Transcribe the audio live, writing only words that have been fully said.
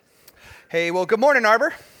Hey, well, good morning,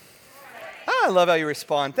 Arbor. I love how you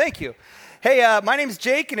respond. Thank you. Hey, my name's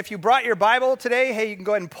Jake, and if you brought your Bible today, hey, you can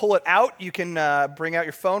go ahead and pull it out. You can bring out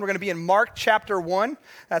your phone. We're going to be in Mark chapter 1.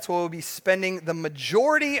 That's where we'll be spending the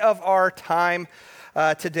majority of our time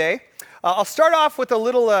today. I'll start off with a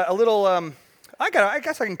little. I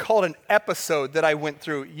guess I can call it an episode that I went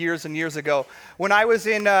through years and years ago. When I was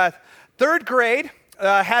in third grade,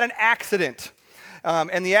 had an accident.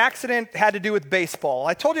 And the accident had to do with baseball.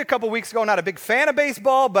 I told you a couple weeks ago, I'm not a big fan of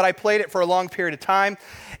baseball, but I played it for a long period of time.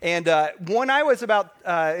 And when I was about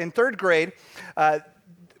in third grade,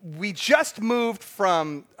 we just moved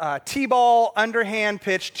from T-ball, underhand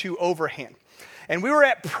pitch to overhand. And we were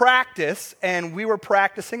at practice, and we were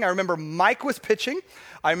practicing. I remember Mike was pitching.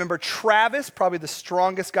 I remember Travis, probably the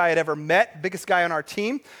strongest guy I'd ever met, biggest guy on our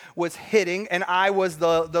team, was hitting, and I was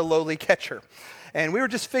the lowly catcher. And we were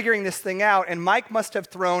just figuring this thing out, and Mike must have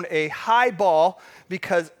thrown a high ball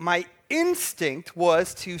because my instinct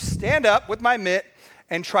was to stand up with my mitt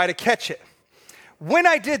and try to catch it. When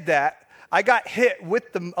I did that, I got hit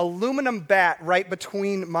with the aluminum bat right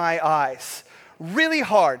between my eyes. Really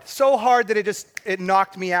hard, so hard that it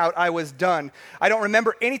knocked me out. I was done. I don't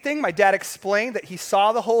remember anything. My dad explained that he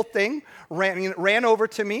saw the whole thing, ran over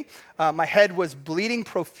to me. My head was bleeding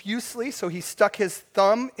profusely, so he stuck his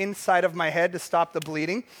thumb inside of my head to stop the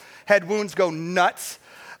bleeding. Head wounds go nuts.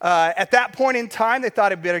 At that point in time, they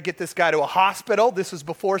thought I'd better get this guy to a hospital. This was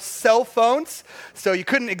before cell phones, so you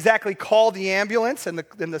couldn't exactly call the ambulance, and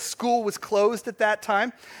the school was closed at that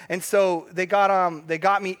time. And so they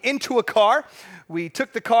got me into a car. We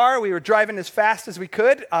took the car. We were driving as fast as we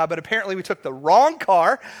could, but apparently we took the wrong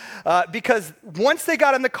car because once they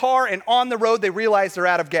got in the car and on the road, they realized they're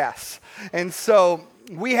out of gas. And so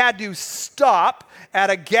we had to stop at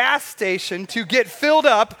a gas station to get filled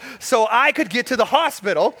up so I could get to the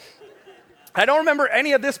hospital. I don't remember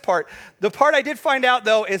any of this part. The part I did find out,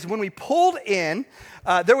 though, is when we pulled in,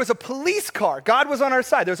 there was a police car. God was on our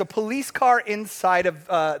side. There was a police car inside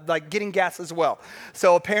of, getting gas as well.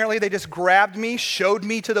 So apparently they just grabbed me, showed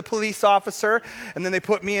me to the police officer, and then they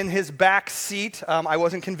put me in his back seat. I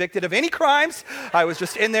wasn't convicted of any crimes. I was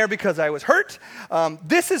just in there because I was hurt.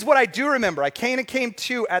 This is what I do remember. I came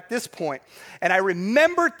to at this point, and I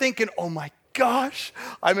remember thinking, oh my gosh,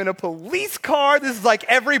 I'm in a police car. This is like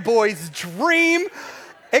every boy's dream,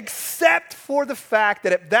 except for the fact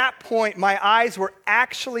that at that point, my eyes were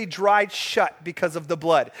actually dried shut because of the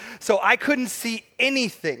blood. So I couldn't see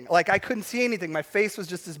anything. My face was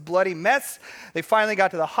just this bloody mess. They finally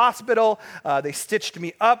got to the hospital. They stitched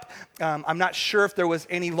me up. I'm not sure if there was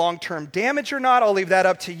any long-term damage or not. I'll leave that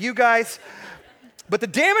up to you guys. But the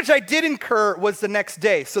damage I did incur was the next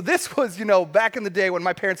day. So this was, back in the day when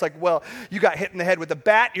my parents well, you got hit in the head with a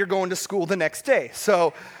bat, you're going to school the next day.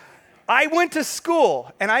 So I went to school,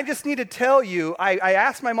 and I just need to tell you, I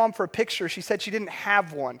asked my mom for a picture. She said she didn't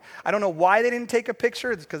have one. I don't know why they didn't take a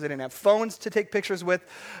picture. It's because they didn't have phones to take pictures with.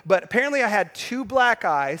 But apparently I had 2 black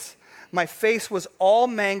eyes. My face was all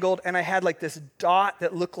mangled, and I had this dot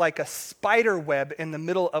that looked like a spider web in the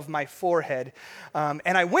middle of my forehead. And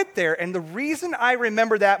I went there, and the reason I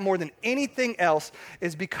remember that more than anything else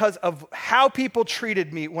is because of how people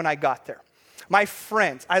treated me when I got there. My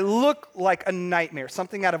friends, I look like a nightmare,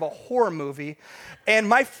 something out of a horror movie, and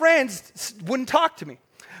my friends wouldn't talk to me.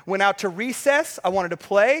 Went out to recess, I wanted to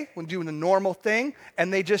play, when doing the normal thing,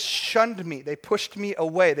 and they just shunned me. They pushed me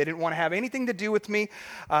away. They didn't want to have anything to do with me.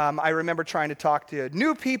 I remember trying to talk to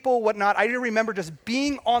new people, whatnot. I didn't remember just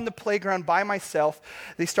being on the playground by myself.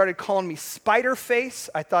 They started calling me Spider Face.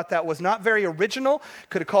 I thought that was not very original.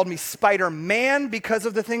 Could have called me Spider-Man because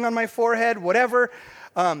of the thing on my forehead, whatever.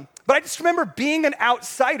 But I just remember being an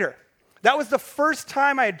outsider. That was the first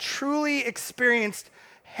time I had truly experienced,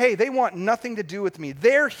 hey, they want nothing to do with me.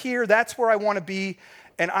 They're here, that's where I want to be,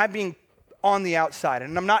 and I'm being on the outside,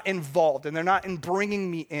 and I'm not involved, and they're not bringing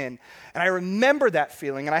me in. And I remember that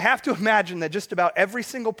feeling, and I have to imagine that just about every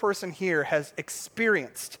single person here has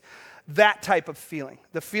experienced that type of feeling,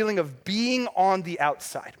 the feeling of being on the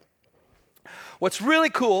outside. What's really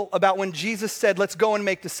cool about when Jesus said, let's go and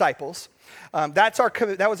make disciples,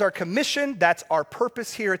 that was our commission, that's our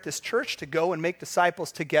purpose here at this church, to go and make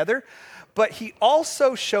disciples together. But he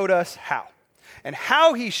also showed us how. And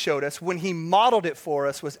how he showed us when he modeled it for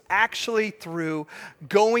us was actually through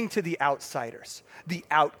going to the outsiders, the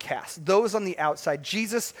outcasts, those on the outside.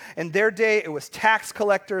 Jesus, in their day, it was tax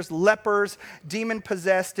collectors, lepers,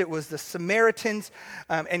 demon-possessed. It was the Samaritans.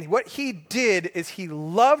 And what he did is he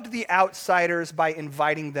loved the outsiders by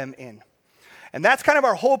inviting them in. And that's kind of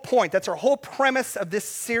our whole point. That's our whole premise of this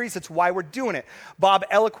series. That's why we're doing it. Bob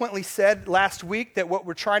eloquently said last week that what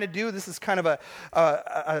we're trying to do, this is kind of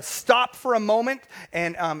a stop for a moment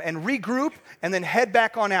and regroup and then head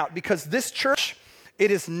back on out. Because this church, it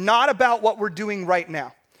is not about what we're doing right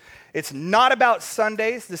now. It's not about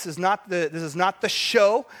Sundays. This is not the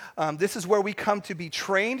show. This is where we come to be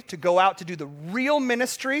trained, to go out to do the real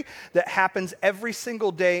ministry that happens every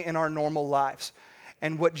single day in our normal lives.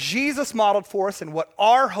 And what Jesus modeled for us and what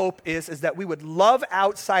our hope is that we would love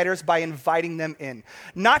outsiders by inviting them in.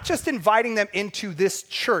 Not just inviting them into this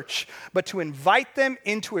church, but to invite them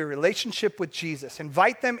into a relationship with Jesus.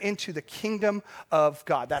 Invite them into the kingdom of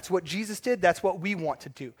God. That's what Jesus did. That's what we want to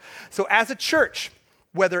do. So as a church,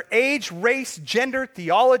 whether age, race, gender,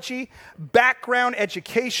 theology, background,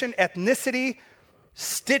 education, ethnicity,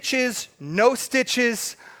 stitches, no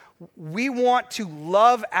stitches, we want to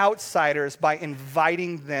love outsiders by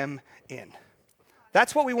inviting them in.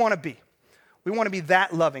 That's what we want to be. We want to be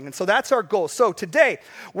that loving. And so that's our goal. So today,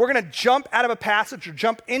 we're going to jump out of a passage or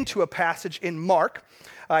jump into a passage in Mark.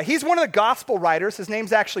 He's one of the gospel writers. His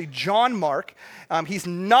name's actually John Mark. He's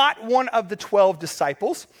not one of the 12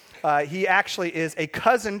 disciples. He actually is a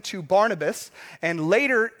cousin to Barnabas and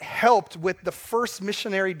later helped with the first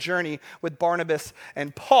missionary journey with Barnabas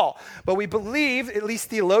and Paul. But we believe, at least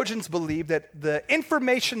theologians believe, that the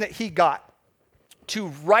information that he got to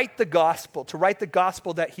write the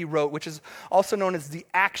gospel that he wrote, which is also known as the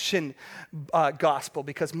action gospel,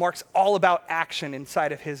 because Mark's all about action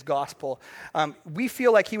inside of his gospel. We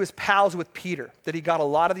feel like he was pals with Peter, that he got a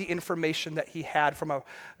lot of the information that he had from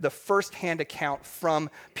the first-hand account from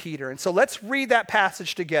Peter. And so let's read that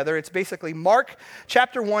passage together. It's basically Mark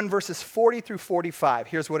chapter 1, verses 40 through 45.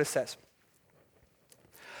 Here's what it says.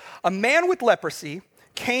 A man with leprosy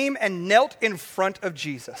came and knelt in front of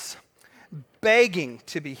Jesus, begging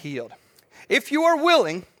to be healed. If you are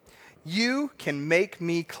willing, you can make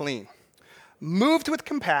me clean. Moved with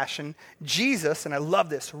compassion, Jesus, and I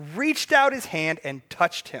love this, reached out his hand and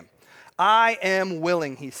touched him. I am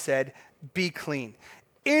willing, he said, be clean.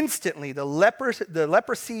 Instantly, the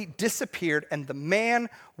leprosy disappeared and the man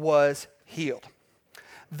was healed.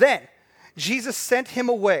 Then Jesus sent him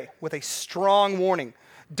away with a strong warning.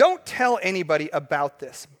 Don't tell anybody about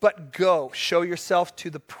this, but go, show yourself to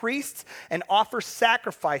the priests and offer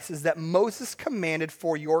sacrifices that Moses commanded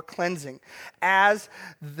for your cleansing as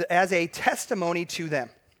a testimony to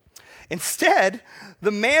them. Instead, the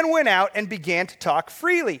man went out and began to talk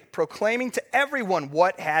freely, proclaiming to everyone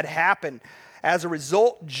what had happened. As a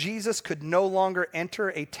result, Jesus could no longer enter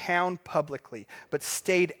a town publicly, but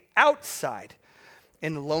stayed outside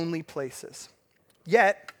in lonely places.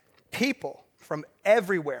 Yet, people from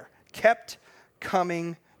everywhere kept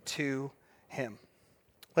coming to him.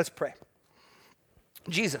 Let's pray.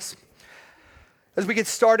 Jesus, as we get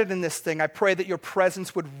started in this thing, I pray that your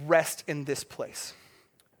presence would rest in this place.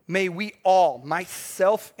 May we all,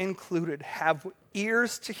 myself included, have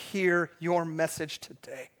ears to hear your message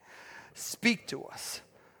today. Speak to us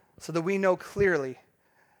so that we know clearly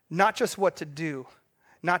not just what to do,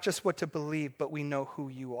 not just what to believe, but we know who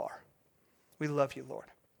you are. We love you, Lord.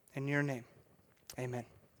 In your name. Amen.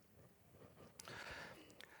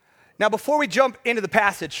 Now, before we jump into the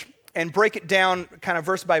passage and break it down kind of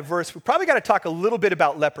verse by verse, we probably got to talk a little bit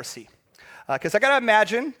about leprosy. Because I got to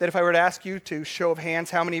imagine that if I were to ask you to show of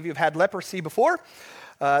hands how many of you have had leprosy before,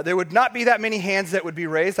 there would not be that many hands that would be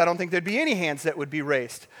raised. I don't think there'd be any hands that would be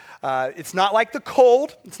raised. It's not like the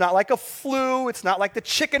cold. It's not like a flu. It's not like the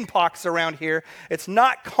chicken pox around here. It's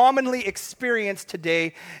not commonly experienced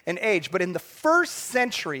today in age. But in the first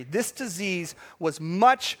century, this disease was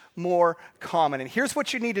much more common. And here's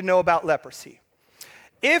what you need to know about leprosy.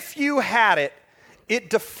 If you had it, it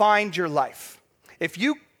defined your life. If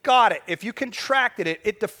you got it, if you contracted it,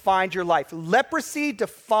 it defined your life. Leprosy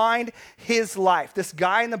defined his life. This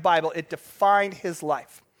guy in the Bible, it defined his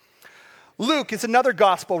life. Luke is another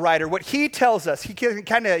gospel writer. What he tells us,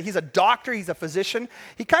 he's a doctor, he's a physician.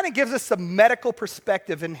 He kind of gives us some medical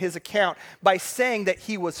perspective in his account by saying that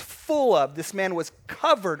he was this man was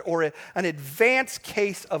covered or an advanced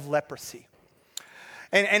case of leprosy.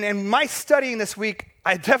 And in my studying this week,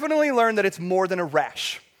 I definitely learned that it's more than a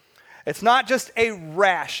rash. It's not just a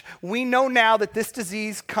rash. We know now that this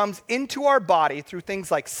disease comes into our body through things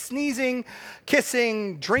like sneezing,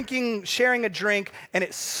 kissing, drinking, sharing a drink, and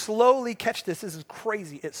it slowly, catch this is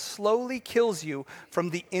crazy, it slowly kills you from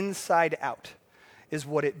the inside out is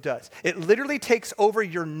what it does. It literally takes over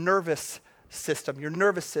your nervous system.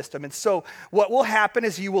 And so what will happen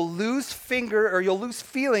is you will lose you'll lose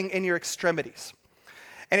feeling in your extremities.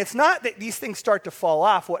 And it's not that these things start to fall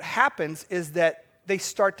off. What happens is that they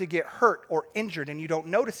start to get hurt or injured and you don't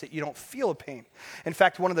notice it. You don't feel a pain. In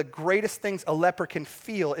fact, one of the greatest things a leper can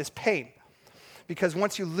feel is pain. Because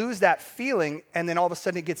once you lose that feeling and then all of a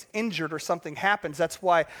sudden it gets injured or something happens, that's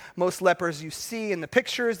why most lepers you see in the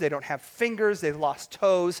pictures, they don't have fingers, they've lost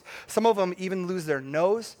toes. Some of them even lose their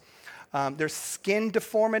nose. There's skin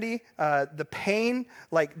deformity. The pain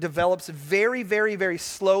develops very, very, very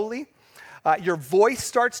slowly. Your voice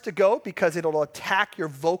starts to go because it'll attack your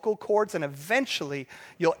vocal cords, and eventually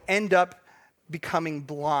you'll end up becoming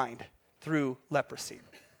blind through leprosy.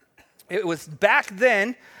 It was back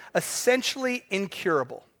then essentially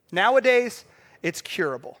incurable. Nowadays, it's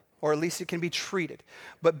curable, or at least it can be treated.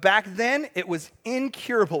 But back then, it was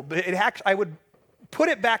incurable. But I would put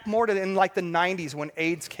it back more to in the 90s when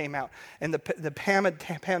AIDS came out and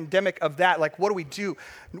the pandemic of that. What do we do?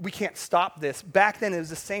 We can't stop this. Back then, it was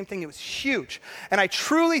the same thing. It was huge. And I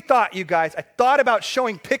truly thought, you guys, I thought about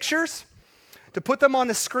showing pictures to put them on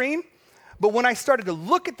the screen. But when I started to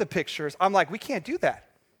look at the pictures, I'm like, we can't do that.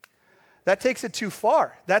 That takes it too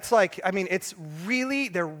far. That's they're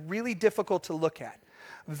really difficult to look at.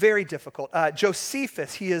 Very difficult.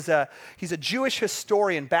 Josephus, he's a Jewish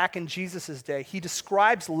historian back in Jesus' day. He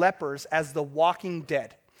describes lepers as the walking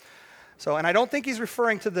dead. So, and I don't think he's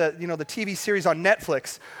referring to the TV series on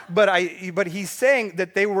Netflix, but he's saying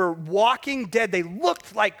that they were walking dead. They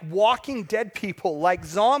looked like walking dead people, like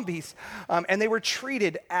zombies, and they were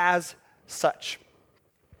treated as such.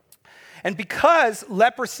 And because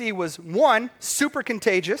leprosy was, 1, super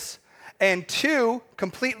contagious, and 2,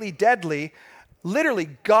 completely deadly, literally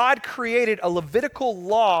God created a Levitical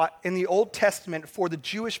law in the Old Testament for the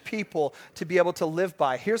Jewish people to be able to live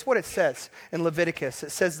by. Here's what it says in Leviticus.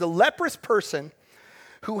 It says, the leprous person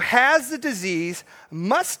who has the disease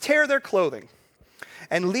must tear their clothing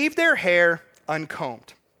and leave their hair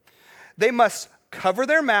uncombed. They must cover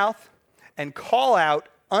their mouth and call out,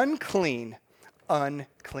 unclean,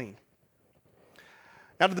 unclean.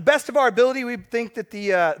 Now, to the best of our ability, we think that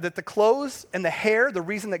the clothes and the hair, the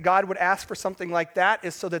reason that God would ask for something like that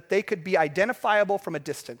is so that they could be identifiable from a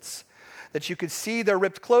distance. That you could see their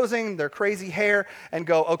ripped clothing, their crazy hair, and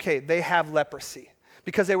go, okay, they have leprosy.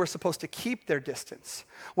 Because they were supposed to keep their distance.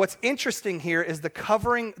 What's interesting here is the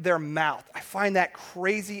covering their mouth. I find that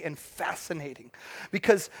crazy and fascinating.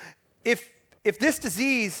 Because if this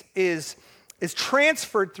disease is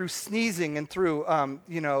transferred through sneezing and through,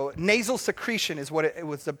 nasal secretion is what it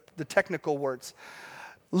was the technical words.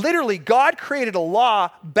 Literally, God created a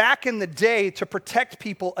law back in the day to protect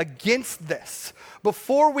people against this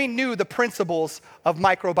before we knew the principles of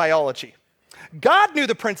microbiology. God knew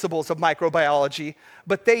the principles of microbiology,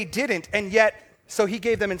 but they didn't, and yet, so he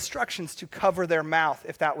gave them instructions to cover their mouth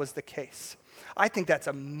if that was the case. I think that's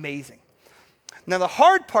amazing. Now, the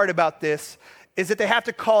hard part about this is that they have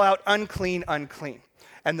to call out unclean, unclean.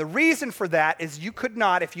 And the reason for that is you could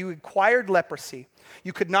not, if you acquired leprosy,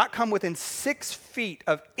 you could not come within 6 feet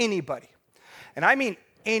of anybody. And I mean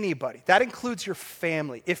anybody. That includes your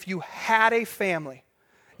family. If you had a family,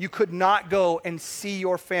 you could not go and see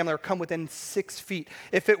your family or come within 6 feet.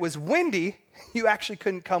 If it was windy, you actually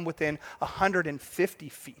couldn't come within 150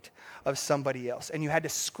 feet of somebody else. And you had to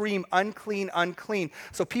scream, unclean, unclean.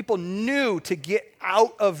 So people knew to get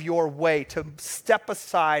out of your way, to step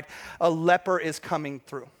aside, a leper is coming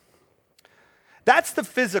through. That's the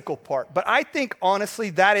physical part. But I think, honestly,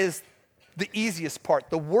 that is the easiest part.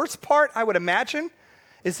 The worst part, I would imagine,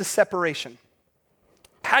 is the separation.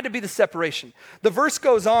 Had to be the separation. The verse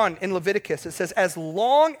goes on in Leviticus. It says, as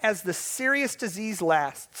long as the serious disease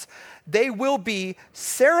lasts, they will be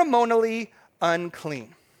ceremonially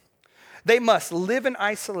unclean. They must live in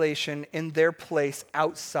isolation in their place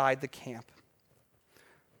outside the camp.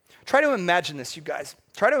 Try to imagine this, you guys.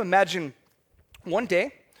 Try to imagine one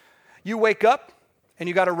day you wake up and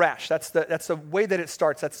you got a rash. That's the way that it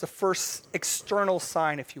starts. That's the first external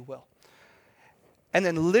sign, if you will. And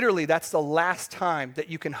then literally that's the last time that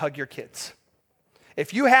you can hug your kids.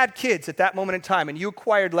 If you had kids at that moment in time and you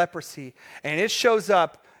acquired leprosy and it shows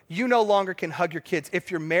up, you no longer can hug your kids.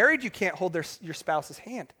 If you're married, you can't hold your spouse's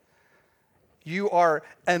hand. You are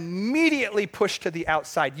immediately pushed to the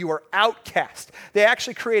outside. You are outcast. They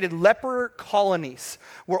actually created leper colonies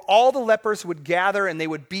where all the lepers would gather and they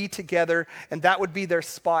would be together, and that would be their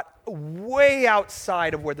spot way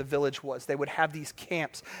outside of where the village was. They would have these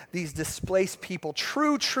camps, these displaced people,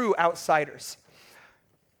 true outsiders.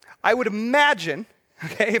 I would imagine,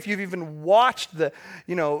 okay, if you've even watched the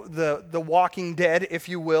Walking Dead, if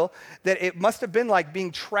you will, that it must have been like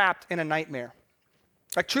being trapped in a nightmare.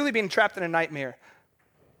 Like truly being trapped in a nightmare.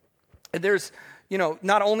 And there's,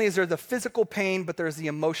 not only is there the physical pain, but there's the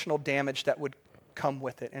emotional damage that would come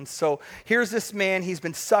with it. And so here's this man. He's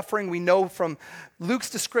been suffering. We know from Luke's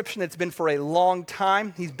description it's been for a long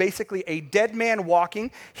time. He's basically a dead man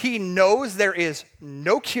walking. He knows there is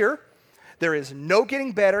no cure. There is no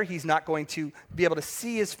getting better. He's not going to be able to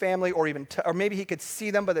see his family or even, or maybe he could see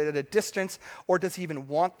them, but at a distance, or does he even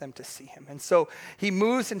want them to see him? And so he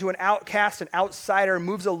moves into an outcast, an outsider,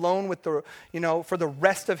 moves alone with the, for the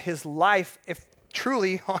rest of his life, if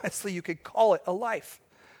truly, honestly, you could call it a life.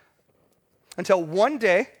 Until one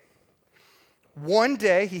day,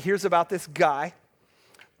 he hears about this guy,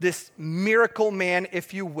 this miracle man,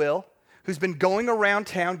 if you will, who's been going around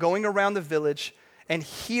town, going around the village, and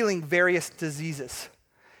healing various diseases,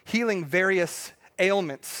 healing various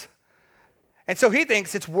ailments. And so he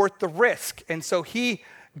thinks it's worth the risk. And so he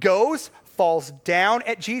goes, falls down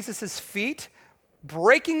at Jesus' feet,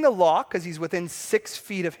 breaking the law because he's within 6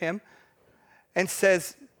 feet of him, and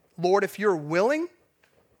says, Lord, if you're willing,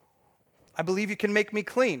 I believe you can make me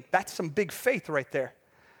clean. That's some big faith right there.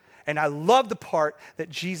 And I love the part that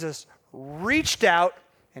Jesus reached out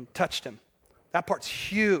and touched him. That part's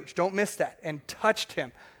huge. Don't miss that. And touched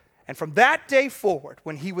him. And from that day forward,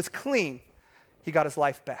 when he was clean, he got his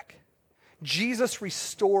life back. Jesus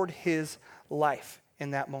restored his life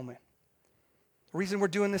in that moment. The reason we're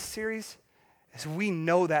doing this series is we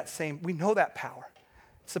know that power.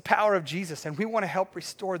 It's the power of Jesus, and we want to help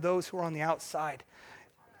restore those who are on the outside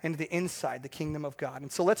into the inside, the kingdom of God.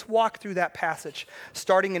 And so let's walk through that passage,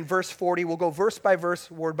 starting in verse 40. We'll go verse by verse,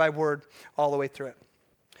 word by word, all the way through it.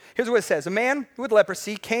 Here's what it says. A man with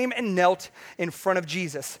leprosy came and knelt in front of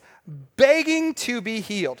Jesus, begging to be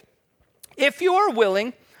healed. If you are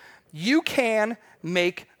willing, you can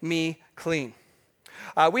make me clean.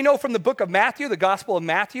 We know from the book of Matthew, the Gospel of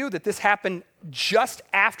Matthew, that this happened just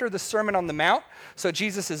after the Sermon on the Mount. So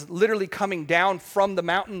Jesus is literally coming down from the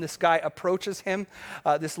mountain. This guy approaches him.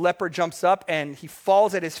 This leper jumps up and he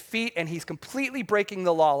falls at his feet, and he's completely breaking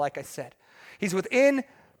the law, like I said. He's within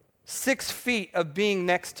 6 feet of being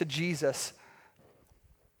next to Jesus.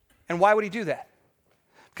 And why would he do that?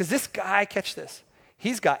 Because this guy, catch this,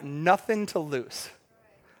 he's got nothing to lose.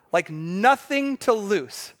 Like nothing to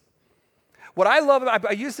lose. What I love,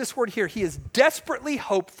 I use this word here, he is desperately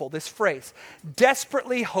hopeful, this phrase,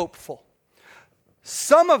 desperately hopeful.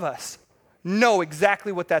 Some of us know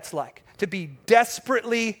exactly what that's like, to be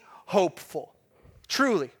desperately hopeful.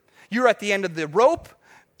 Truly. You're at the end of the rope,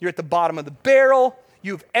 you're at the bottom of the barrel,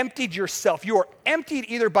 you've emptied yourself. You are emptied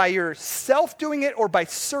either by yourself doing it or by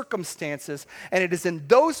circumstances. And it is in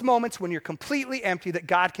those moments when you're completely empty that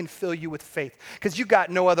God can fill you with faith. Because you got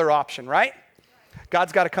no other option, right?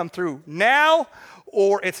 God's got to come through now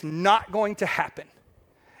or it's not going to happen.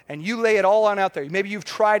 And you lay it all on out there. Maybe you've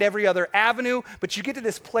tried every other avenue, but you get to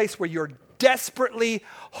this place where you're desperately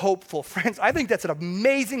hopeful. Friends, I think that's an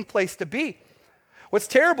amazing place to be. What's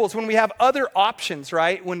terrible is when we have other options,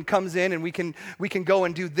 right? When it comes in and we can go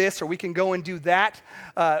and do this or we can go and do that.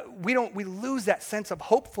 We lose that sense of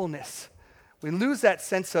hopefulness. We lose that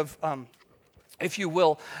sense of, if you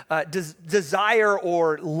will, desire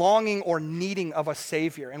or longing or needing of a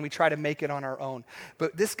Savior, and we try to make it on our own.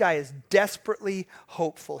 But this guy is desperately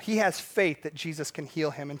hopeful. He has faith that Jesus can heal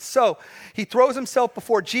him. And so he throws himself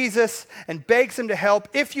before Jesus and begs him to help.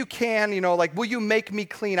 If you can, will you make me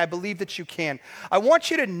clean? I believe that you can. I want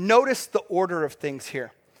you to notice the order of things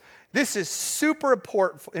here. This is super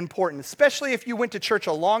important, especially if you went to church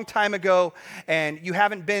a long time ago and you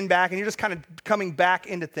haven't been back and you're just kind of coming back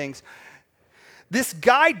into things. This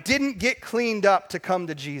guy didn't get cleaned up to come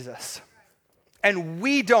to Jesus. And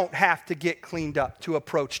we don't have to get cleaned up to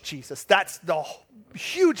approach Jesus. That's the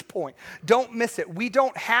huge point. Don't miss it. We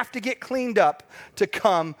don't have to get cleaned up to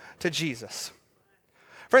come to Jesus.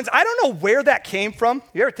 Friends, I don't know where that came from.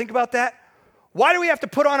 You ever think about that? Why do we have to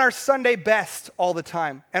put on our Sunday best all the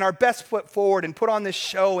time and our best foot forward and put on this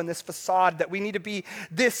show and this facade that we need to be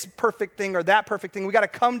this perfect thing or that perfect thing? We got to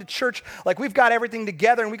come to church like we've got everything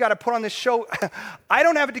together and we got to put on this show. I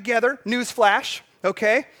don't have it together, newsflash,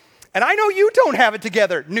 okay? And I know you don't have it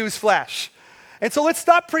together, newsflash. And so let's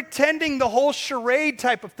stop pretending the whole charade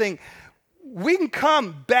type of thing. We can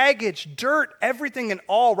come, baggage, dirt, everything and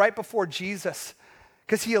all right before Jesus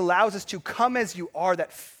because he allows us to come as you are,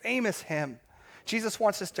 that famous hymn. Jesus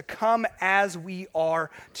wants us to come as we are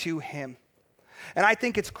to him. And I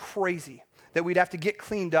think it's crazy that we'd have to get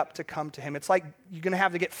cleaned up to come to him. It's like you're going to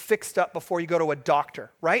have to get fixed up before you go to a doctor,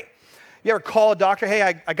 right? You ever call a doctor,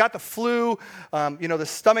 hey, I got the flu, the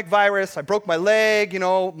stomach virus, I broke my leg,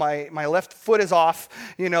 my left foot is off,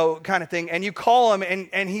 kind of thing. And you call him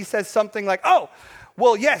and he says something like, oh,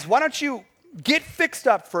 well, yes, why don't you get fixed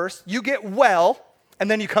up first, you get well, and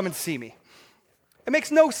then you come and see me. It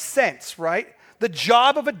makes no sense, right? The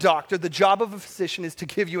job of a doctor, the job of a physician is to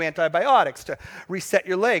give you antibiotics, to reset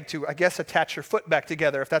your leg, to, I guess, attach your foot back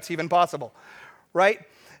together if that's even possible, right?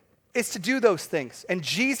 It's to do those things. And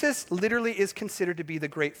Jesus literally is considered to be the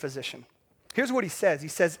great physician. Here's what he says. He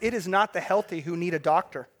says, "It is not the healthy who need a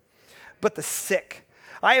doctor, but the sick.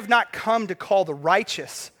 I have not come to call the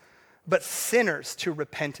righteous, but sinners to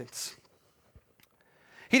repentance."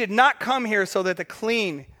 He did not come here so that the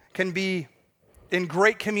clean can be in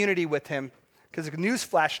great community with him, because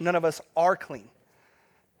newsflash, none of us are clean.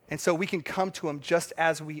 And so we can come to him just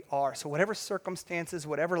as we are. So whatever circumstances,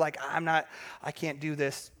 whatever, I can't do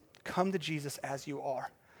this, come to Jesus as you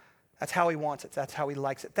are. That's how he wants it. That's how he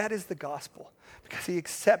likes it. That is the gospel, because he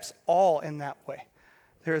accepts all in that way.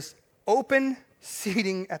 There's open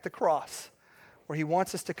seating at the cross where he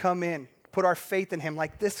wants us to come in, put our faith in him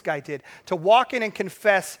like this guy did, to walk in and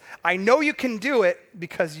confess, "I know you can do it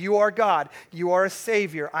because you are God. You are a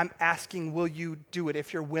Savior. I'm asking, will you do it?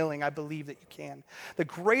 If you're willing, I believe that you can." The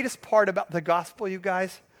greatest part about the gospel, you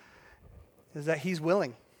guys, is that he's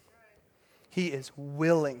willing. He is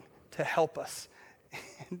willing to help us.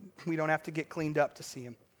 We don't have to get cleaned up to see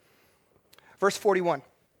him. Verse 41.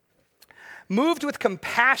 Moved with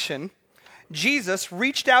compassion, Jesus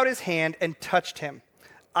reached out his hand and touched him.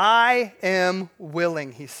 "I am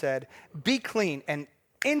willing," he said. "Be clean." And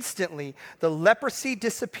instantly the leprosy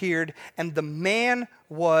disappeared and the man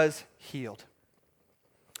was healed.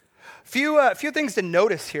 Few things to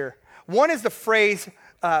notice here. One is the phrase,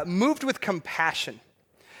 moved with compassion.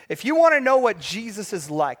 If you want to know what Jesus is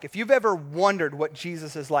like, if you've ever wondered what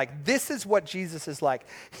Jesus is like, this is what Jesus is like.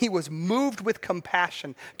 He was moved with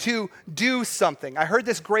compassion to do something. I heard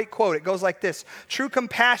this great quote. It goes like this: "True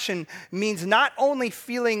compassion means not only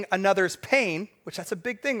feeling another's pain," which that's a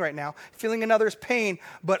big thing right now, feeling another's pain,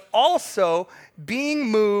 "but also being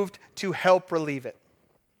moved to help relieve it."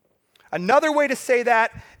 Another way to say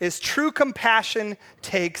that is true compassion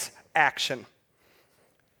takes action.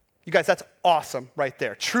 You guys, that's awesome right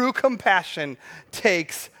there. True compassion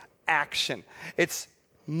takes action. It's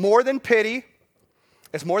more than pity.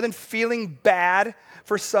 It's more than feeling bad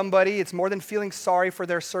for somebody. It's more than feeling sorry for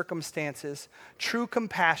their circumstances. True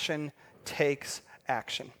compassion takes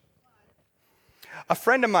action. A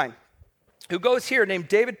friend of mine who goes here named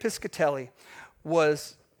David Piscatelli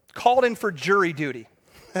was called in for jury duty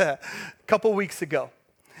a couple weeks ago.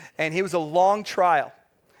 And it was a long trial.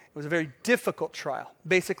 It was a very difficult trial.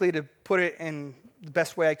 Basically, to put it in the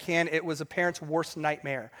best way I can, it was a parent's worst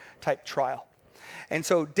nightmare type trial. And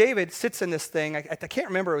so David sits in this thing. I can't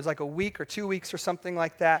remember. It was like a week or 2 weeks or something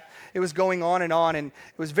like that. It was going on, and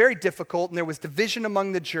it was very difficult, and there was division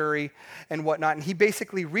among the jury and whatnot. And he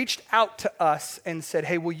basically reached out to us and said,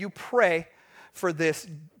 "Hey, will you pray for this?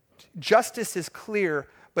 Justice is clear,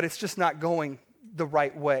 but it's just not going the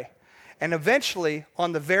right way." And eventually,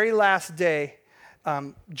 on the very last day,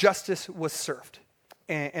 justice was served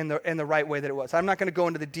in the right way that it was. I'm not going to go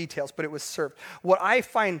into the details, but it was served. What I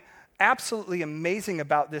find absolutely amazing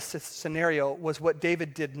about this scenario was what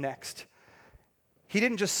David did next. He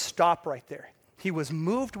didn't just stop right there. He was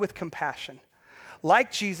moved with compassion.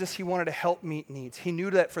 Like Jesus, he wanted to help meet needs. He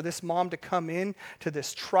knew that for this mom to come in to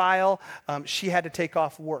this trial, she had to take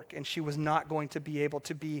off work, and she was not going to be able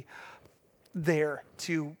to be there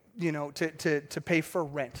to pay for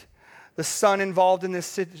rent. The son involved in this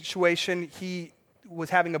situation, he was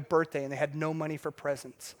having a birthday and they had no money for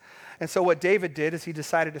presents. And so what David did is he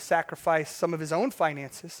decided to sacrifice some of his own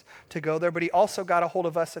finances to go there, but he also got a hold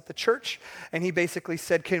of us at the church, and he basically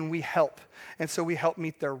said, "Can we help?" And so we helped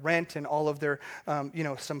meet their rent and all of their,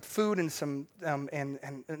 some food and some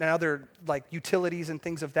and other like utilities and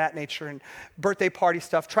things of that nature and birthday party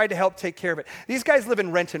stuff. Tried to help take care of it. These guys live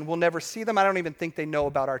in Renton. We'll never see them. I don't even think they know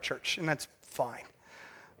about our church, and that's fine.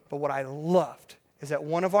 But what I loved is that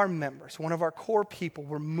one of our members, one of our core people,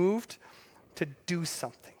 were moved to do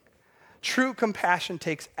something. True compassion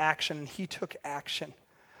takes action, and he took action.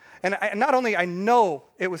 And not only I know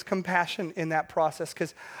it was compassion in that process,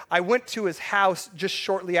 because I went to his house just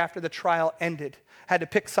shortly after the trial ended. Had to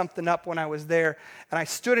pick something up when I was there, and I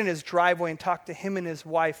stood in his driveway and talked to him and his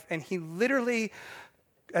wife, and he literally,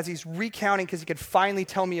 as he's recounting, because he could finally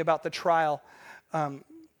tell me about the trial,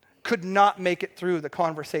 could not make it through the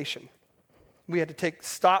conversation. We had to take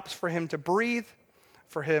stops for him to breathe,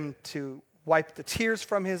 for him to wipe the tears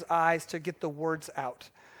from his eyes, to get the words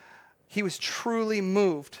out. He was truly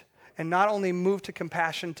moved, and not only moved to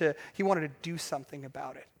compassion, he wanted to do something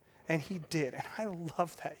about it. And he did. And I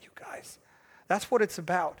love that, you guys. That's what it's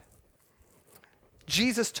about.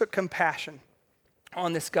 Jesus took compassion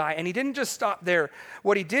on this guy, and he didn't just stop there.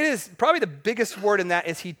 What he did is, probably the biggest word in that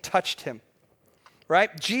is he touched him.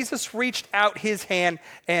 right? Jesus reached out his hand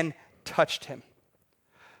and touched him.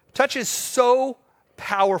 Touch is so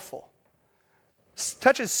powerful.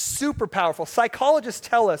 Touch is super powerful. Psychologists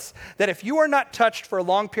tell us that if you are not touched for a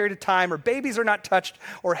long period of time, or babies are not touched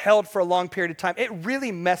or held for a long period of time, it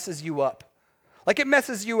really messes you up. Like it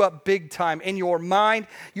messes you up big time. In your mind,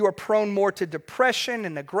 you are prone more to depression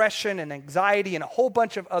and aggression and anxiety and a whole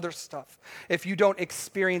bunch of other stuff if you don't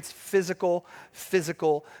experience physical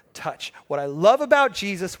touch. What I love about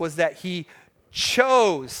Jesus was that he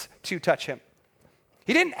chose to touch him.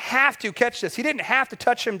 He didn't have to catch this. He didn't have to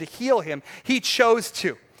touch him to heal him. He chose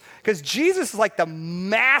to. Because Jesus is like the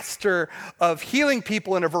master of healing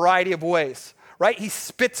people in a variety of ways, right? He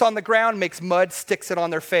spits on the ground, makes mud, sticks it on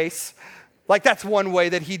their face. Like that's one way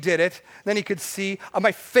that he did it. Then he could see.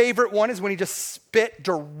 My favorite one is when he just spit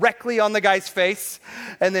directly on the guy's face.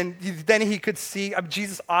 And then he could see.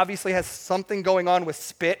 Jesus obviously has something going on with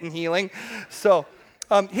spit and healing. So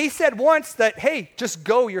he said once that, hey, just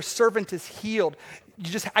go, your servant is healed.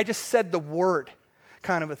 I just said the word,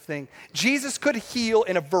 kind of a thing. Jesus could heal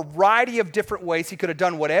in a variety of different ways. He could have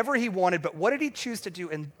done whatever he wanted, but what did he choose to do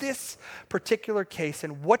in this particular case?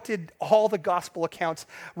 And what did all the gospel accounts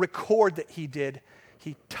record that he did?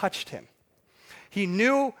 He touched him. He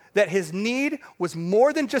knew that his need was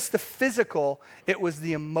more than just the physical, it was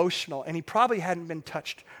the emotional, and he probably hadn't been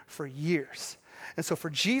touched for years. And so for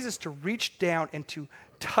Jesus to reach down and to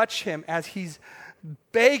touch him as he's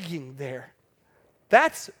begging there,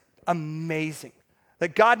 that's amazing.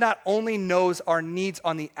 That God not only knows our needs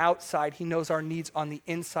on the outside, he knows our needs on the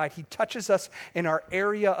inside. He touches us in our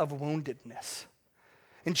area of woundedness.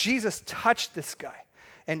 And Jesus touched this guy.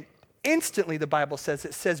 And instantly, the Bible says,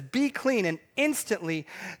 it says, be clean. And instantly,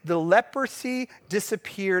 the leprosy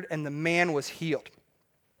disappeared and the man was healed.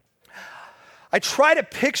 I try to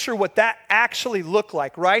picture what that actually looked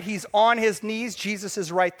like, right? He's on his knees. Jesus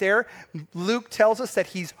is right there. Luke tells us that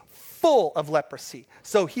he's full of leprosy.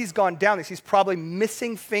 So he's gone down this. He's probably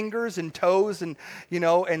missing fingers and toes and,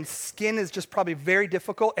 and skin is just probably very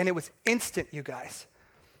difficult. And it was instant, you guys.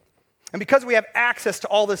 And because we have access to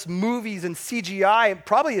all this movies and CGI, it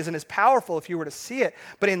probably isn't as powerful if you were to see it.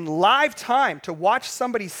 But in live time, to watch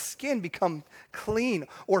somebody's skin become clean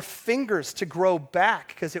or fingers to grow back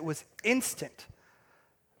because it was instant,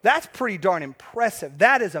 that's pretty darn impressive.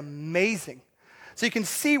 That is amazing. So you can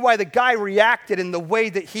see why the guy reacted in the way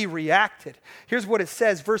that he reacted. Here's what it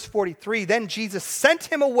says, verse 43. Then Jesus sent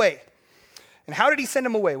him away. And how did he send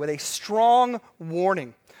him away? With a strong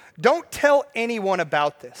warning. Don't tell anyone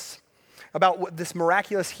about this, about this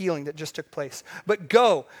miraculous healing that just took place. But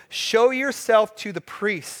go, show yourself to the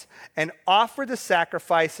priests and offer the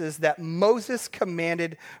sacrifices that Moses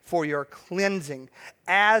commanded for your cleansing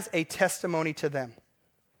as a testimony to them.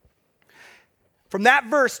 From that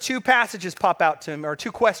verse, two passages pop out to me, or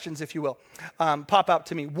two questions, if you will, pop out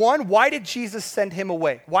to me. One, why did Jesus send him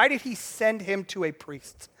away? Why did he send him to a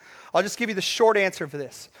priest? I'll just give you the short answer for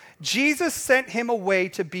this. Jesus sent him away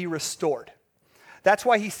to be restored. That's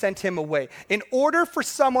why he sent him away. In order for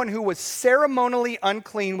someone who was ceremonially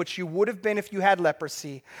unclean, which you would have been if you had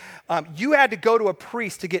leprosy, you had to go to a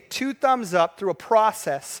priest to get 2 thumbs up through a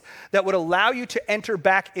process that would allow you to enter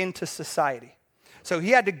back into society. So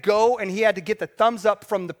he had to go and he had to get the thumbs up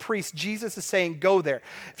from the priest. Jesus is saying, go there.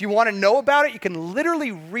 If you want to know about it, you can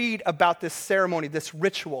literally read about this ceremony, this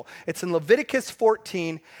ritual. It's in Leviticus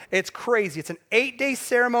 14. It's crazy. It's an 8-day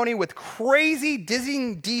ceremony with crazy,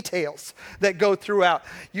 dizzying details that go throughout.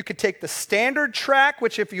 You could take the standard track,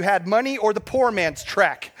 which if you had money, or the poor man's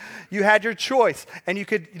track. You had your choice. And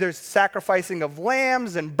there's sacrificing of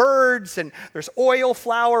lambs and birds, and there's oil,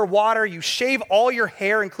 flour, water. You shave all your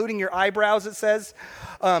hair, including your eyebrows, it says.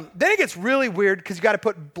 Then it gets really weird because you got to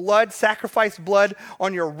put blood, sacrifice blood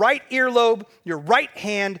on your right earlobe, your right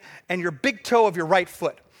hand, and your big toe of your right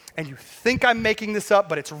foot. And you think I'm making this up,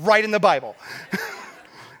 but it's right in the Bible.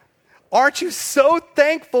 Aren't you so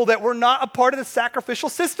thankful that we're not a part of the sacrificial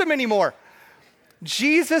system anymore?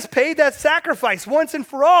 Jesus paid that sacrifice once and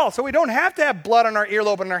for all, so we don't have to have blood on our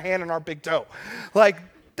earlobe and our hand and our big toe.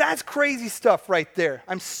 That's crazy stuff right there.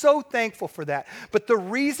 I'm so thankful for that. But the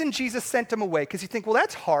reason Jesus sent him away, because you think, well,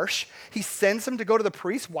 that's harsh. He sends him to go to the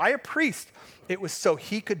priest. Why a priest? It was so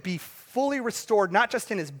he could be fully restored, not just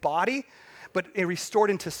in his body, but restored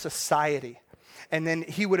into society. And then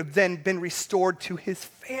he would have then been restored to his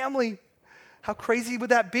family. How crazy would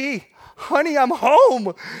that be? Honey, I'm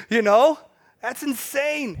home, That's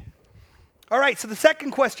insane. All right, so the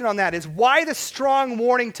second question on that is, why the strong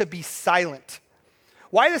warning to be silent?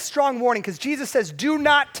 Why the strong warning? Because Jesus says, do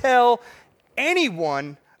not tell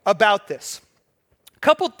anyone about this.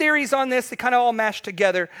 Couple theories on this, they kind of all mash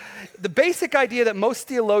together. The basic idea that most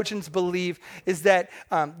theologians believe is that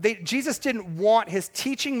Jesus didn't want his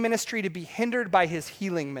teaching ministry to be hindered by his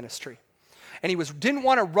healing ministry. And he didn't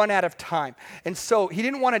want to run out of time. And so he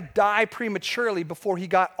didn't want to die prematurely before he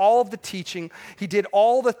got all of the teaching. He did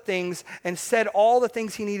all the things and said all the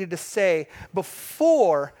things he needed to say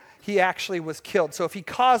before he actually was killed. So if he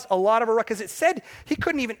caused a lot of a ruckus, it said he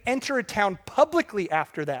couldn't even enter a town publicly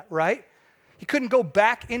after that, right? He couldn't go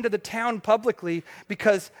back into the town publicly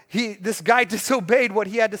because this guy disobeyed what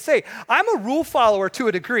he had to say. I'm a rule follower to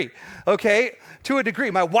a degree, okay? To a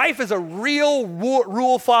degree. My wife is a real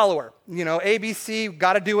rule follower. You know, ABC,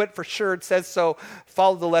 got to do it for sure. It says so.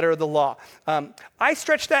 Follow the letter of the law. I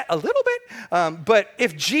stretch that a little bit, but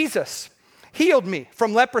if Jesus healed me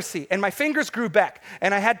from leprosy and my fingers grew back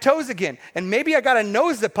and I had toes again and maybe I got a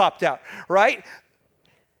nose that popped out, right?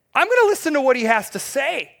 I'm going to listen to what he has to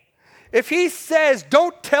say. If he says,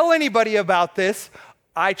 don't tell anybody about this,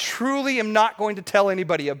 I truly am not going to tell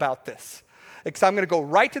anybody about this. Because I'm going to go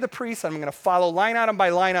right to the priest. I'm going to follow line item by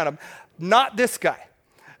line item. Not this guy.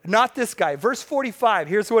 Not this guy. Verse 45,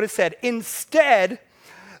 here's what it said. Instead,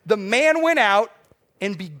 the man went out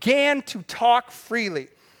and began to talk freely,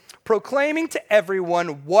 proclaiming to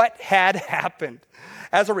everyone what had happened.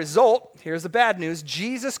 As a result, here's the bad news,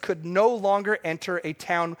 Jesus could no longer enter a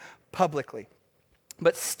town publicly,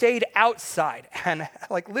 but stayed outside and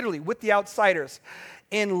like literally with the outsiders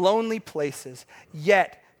in lonely places.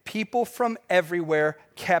 Yet people from everywhere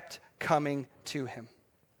kept coming to him.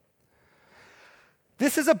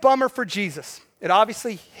 This is a bummer for Jesus. It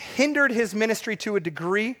obviously hindered his ministry to a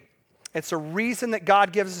degree. It's a reason that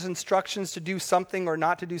God gives us instructions to do something or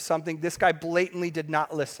not to do something. This guy blatantly did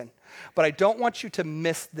not listen. But I don't want you to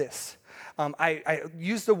miss this. I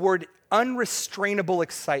use the word unrestrainable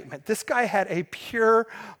excitement. This guy had a pure,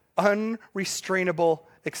 unrestrainable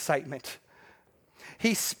excitement.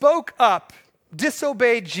 He spoke up,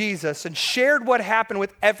 disobeyed Jesus, and shared what happened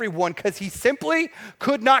with everyone because he simply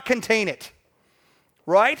could not contain it.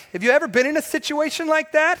 Right? Have you ever been in a situation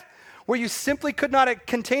like that where you simply could not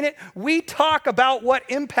contain it? We talk about what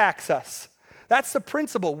impacts us. That's the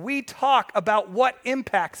principle. We talk about what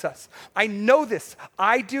impacts us. I know this.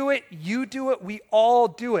 I do it. You do it. We all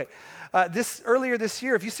do it. Earlier this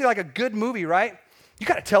year, if you see like a good movie, right? You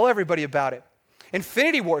got to tell everybody about it.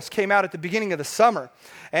 Infinity Wars came out at the beginning of the summer.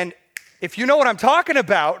 And if you know what I'm talking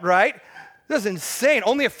about, right? This is insane.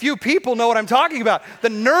 Only a few people know what I'm talking about. The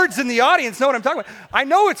nerds in the audience know what I'm talking about. I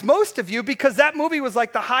know it's most of you because that movie was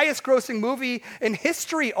like the highest grossing movie in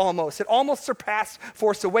history almost. It almost surpassed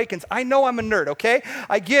Force Awakens. I know I'm a nerd, okay?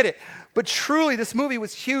 I get it. But truly, this movie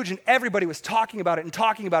was huge and everybody was talking about it and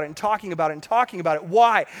talking about it and talking about it and talking about it.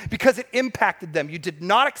 Why? Because it impacted them. You did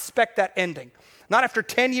not expect that ending. Not after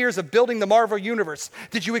 10 years of building the Marvel Universe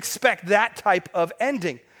did you expect that type of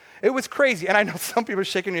ending. It was crazy. And I know some people are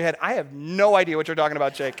shaking your head. I have no idea what you're talking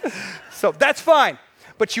about, Jake. So that's fine.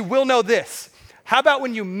 But you will know this. How about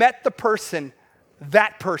when you met the person,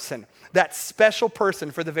 that special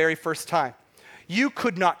person for the very first time? You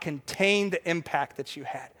could not contain the impact that you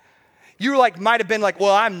had. You might have been like,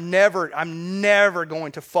 well, I'm never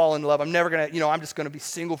going to fall in love. I'm never going to, I'm just going to be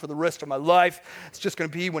single for the rest of my life. It's just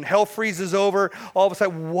going to be when hell freezes over, all of a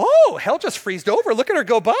sudden, whoa, hell just freezed over. Look at her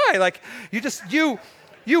go by. Like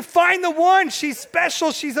you find the one. She's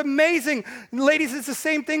special. She's amazing. And ladies, it's the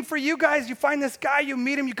same thing for you guys. You find this guy, you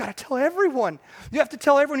meet him, you got to tell everyone. You have to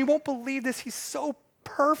tell everyone. You won't believe this. He's so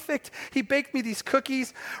perfect. He baked me these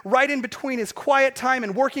cookies right in between his quiet time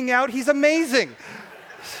and working out. He's amazing.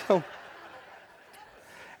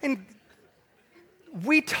 And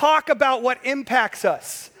we talk about what impacts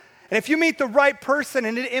us. And if you meet the right person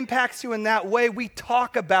and it impacts you in that way, we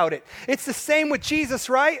talk about it. It's the same with Jesus,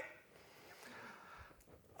 right?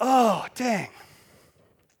 Oh, dang.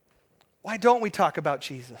 Why don't we talk about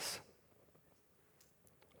Jesus?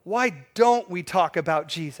 Why don't we talk about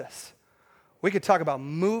Jesus? We could talk about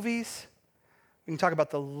movies. We can talk about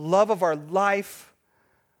the love of our life.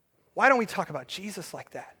 Why don't we talk about Jesus like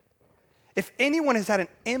that? If anyone has had an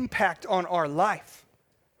impact on our life,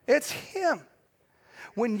 it's him.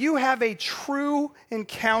 When you have a true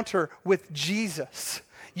encounter with Jesus,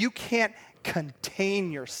 you can't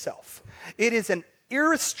contain yourself. It is an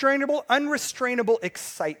irrestrainable, unrestrainable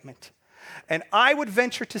excitement. And I would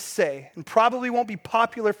venture to say, and probably won't be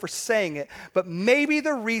popular for saying it, but maybe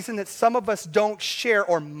the reason that some of us don't share,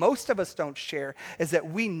 or most of us don't share, is that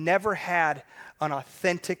we never had an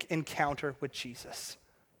authentic encounter with Jesus.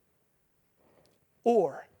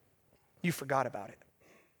 Or you forgot about it.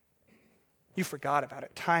 You forgot about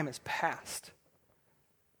it. Time has passed.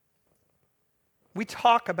 We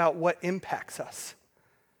talk about what impacts us.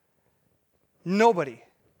 Nobody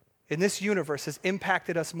in this universe has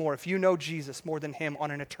impacted us more, if you know Jesus, more than him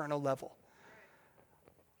on an eternal level.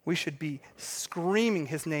 We should be screaming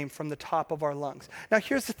his name from the top of our lungs. Now,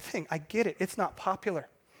 here's the thing. I get it. It's not popular.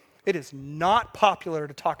 It is not popular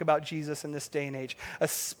to talk about Jesus in this day and age,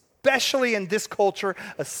 especially in this culture,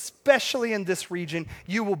 especially in this region.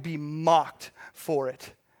 You will be mocked for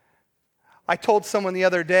it. I told someone the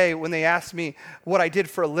other day when they asked me what I did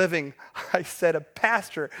for a living, I said a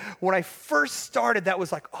pastor. When I first started, that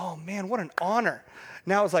was like, oh man, what an honor.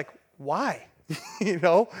 Now it's like, why?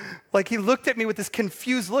 Like he looked at me with this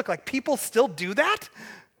confused look, like people still do that?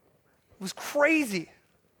 It was crazy.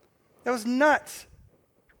 That was nuts.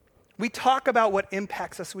 We talk about what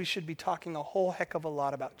impacts us. We should be talking a whole heck of a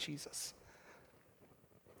lot about Jesus,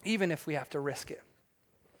 even if we have to risk it.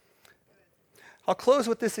 I'll close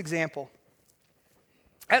with this example.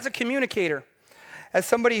 As a communicator, as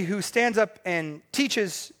somebody who stands up and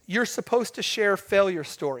teaches, you're supposed to share failure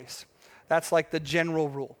stories. That's like the general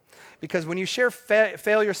rule. Because when you share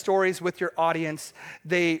failure stories with your audience,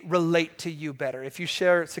 they relate to you better. If you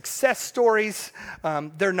share success stories,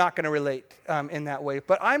 they're not going to relate in that way.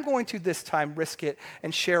 But I'm going to this time risk it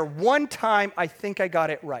and share one time I think I got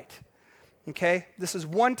it right. Okay? This is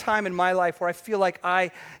one time in my life where I feel like I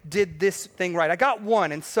did this thing right. I got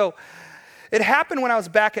one. And so it happened when I was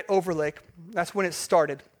back at Overlake. That's when it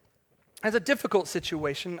started. It was a difficult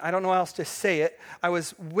situation. I don't know how else to say it. I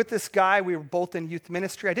was with this guy. We were both in youth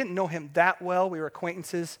ministry. I didn't know him that well. We were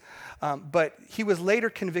acquaintances. But he was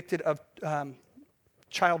later convicted of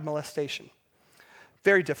child molestation.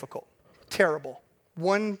 Very difficult. Terrible.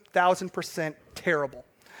 1,000% terrible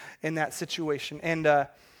in that situation. And I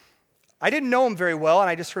didn't know him very well.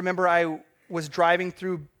 And I just remember I was driving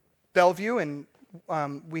through Bellevue and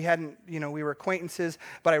we were acquaintances,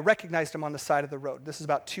 but I recognized him on the side of the road. This is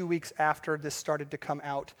about 2 weeks after this started to come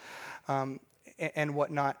out and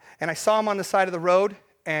whatnot. And I saw him on the side of the road,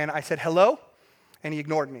 and I said, hello, and he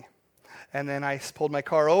ignored me. And then I pulled my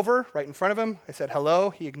car over right in front of him. I said, hello,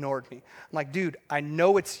 he ignored me. I'm like, dude, I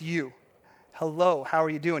know it's you. Hello, how are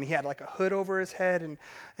you doing? He had like a hood over his head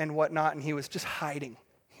and whatnot, and he was just hiding.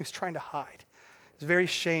 He was trying to hide. He was very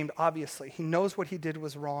ashamed, obviously. He knows what he did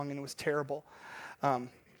was wrong and it was terrible.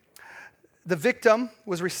 The victim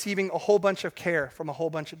was receiving a whole bunch of care from a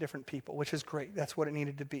whole bunch of different people, which is great. That's what it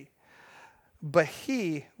needed to be. But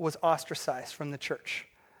he was ostracized from the church.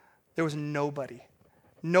 There was nobody.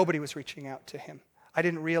 Nobody was reaching out to him. I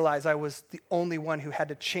didn't realize I was the only one who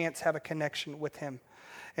had a chance to have a connection with him.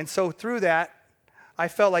 And so through that, I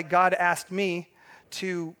felt like God asked me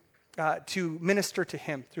to minister to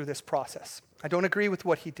him through this process. I don't agree with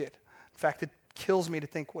what he did. In fact, it kills me to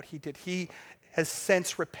think what he did. He has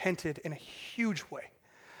since repented in a huge way.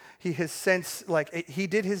 He has since, he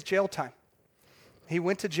did his jail time. He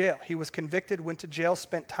went to jail. He was convicted, went to jail,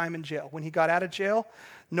 spent time in jail. When he got out of jail,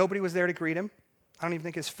 nobody was there to greet him. I don't even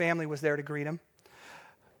think his family was there to greet him.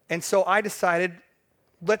 And so I decided,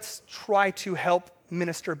 let's try to help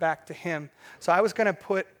minister back to him. So I was going to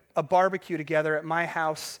put a barbecue together at my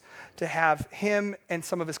house to have him and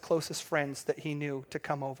some of his closest friends that he knew to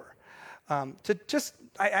come over. I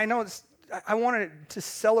wanted to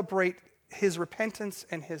celebrate his repentance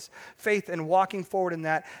and his faith and walking forward in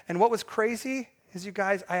that. And what was crazy is, you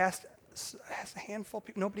guys, I asked a handful of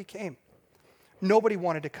people, nobody came. Nobody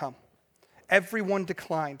wanted to come. Everyone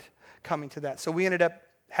declined coming to that. So we ended up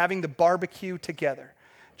having the barbecue together,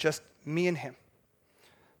 just me and him.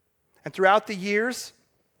 And throughout the years,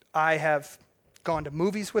 I have gone to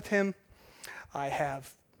movies with him. I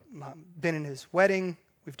have been in his wedding.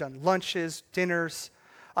 We've done lunches, dinners.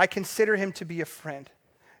 I consider him to be a friend.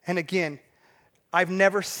 And again, I've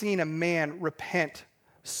never seen a man repent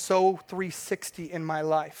so 360 in my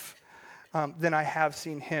life than I have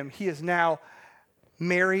seen him. He is now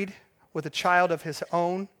married with a child of his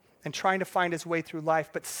own and trying to find his way through life.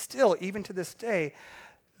 But still, even to this day,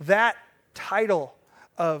 that title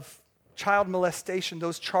of child molestation,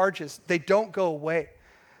 those charges, they don't go away.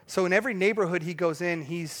 So in every neighborhood he goes in,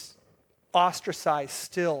 he's ostracized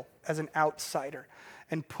still as an outsider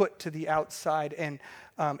and put to the outside. And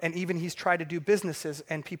even he's tried to do businesses,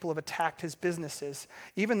 and people have attacked his businesses,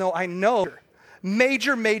 even though I know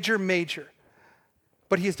major.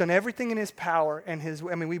 But he has done everything in his power,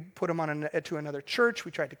 and we put him on to another church.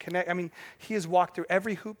 We tried to connect. He has walked through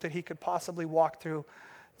every hoop that he could possibly walk through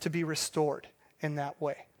to be restored in that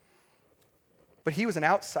way. But he was an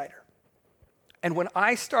outsider. And when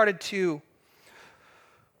I started to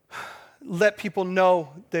let people know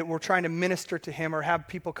that we're trying to minister to him or have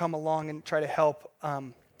people come along and try to help,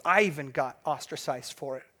 I even got ostracized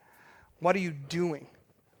for it. What are you doing?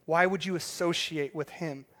 Why would you associate with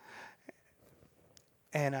him?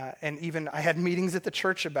 And even I had meetings at the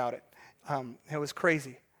church about it. It was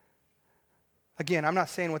crazy. Again, I'm not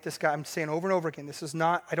saying what this guy, I'm saying over and over again, this is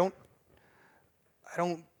not, I don't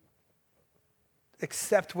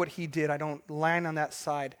accept what he did. I don't land on that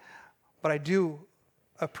side. But I do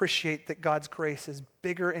appreciate that God's grace is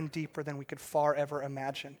bigger and deeper than we could far ever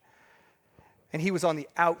imagine. And he was on the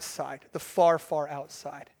outside, the far, far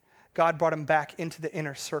outside. God brought him back into the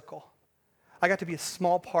inner circle. I got to be a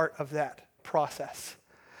small part of that process.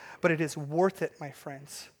 But it is worth it, my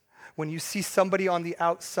friends, when you see somebody on the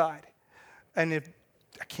outside. And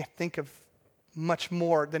I can't think of much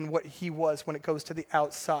more than what he was when it goes to the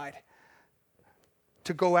outside.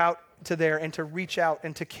 To go out to there and to reach out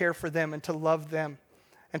and to care for them and to love them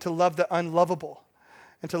and to love the unlovable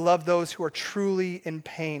and to love those who are truly in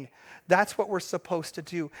pain. That's what we're supposed to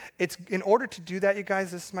do. It's in order to do that, you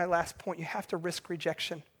guys, this is my last point, you have to risk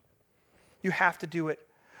rejection. You have to do it.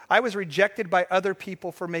 I was rejected by other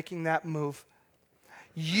people for making that move.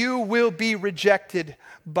 You will be rejected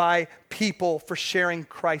by people for sharing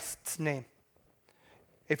Christ's name.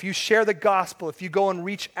 If you share the gospel, if you go and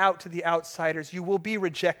reach out to the outsiders, you will be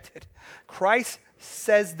rejected. Christ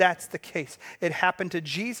says that's the case. It happened to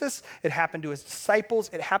Jesus, it happened to his disciples,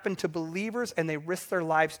 it happened to believers, and they risked their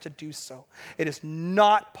lives to do so. It is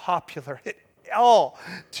not popular at all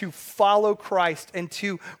to follow Christ and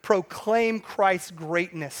to proclaim Christ's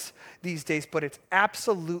greatness these days, but it's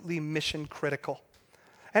absolutely mission critical.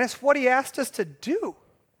 And it's what he asked us to do.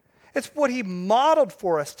 It's what he modeled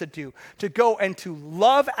for us to do, to go and to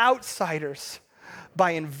love outsiders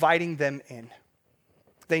by inviting them in.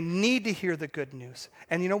 They need to hear the good news.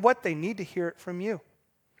 And you know what? They need to hear it from you.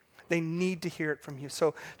 They need to hear it from you.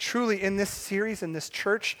 So truly in this series, in this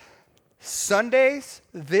church, Sundays,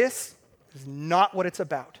 this is not what it's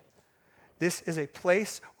about. This is a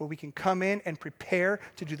place where we can come in and prepare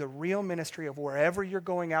to do the real ministry of wherever you're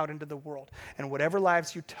going out into the world. And whatever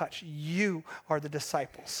lives you touch, you are the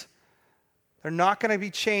disciples. They're not going to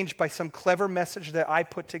be changed by some clever message that I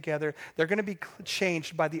put together. They're going to be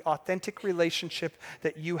changed by the authentic relationship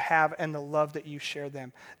that you have and the love that you share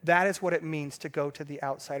them. That is what it means to go to the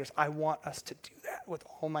outsiders. I want us to do that with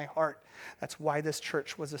all my heart. That's why this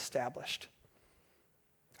church was established.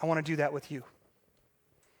 I want to do that with you.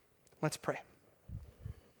 Let's pray.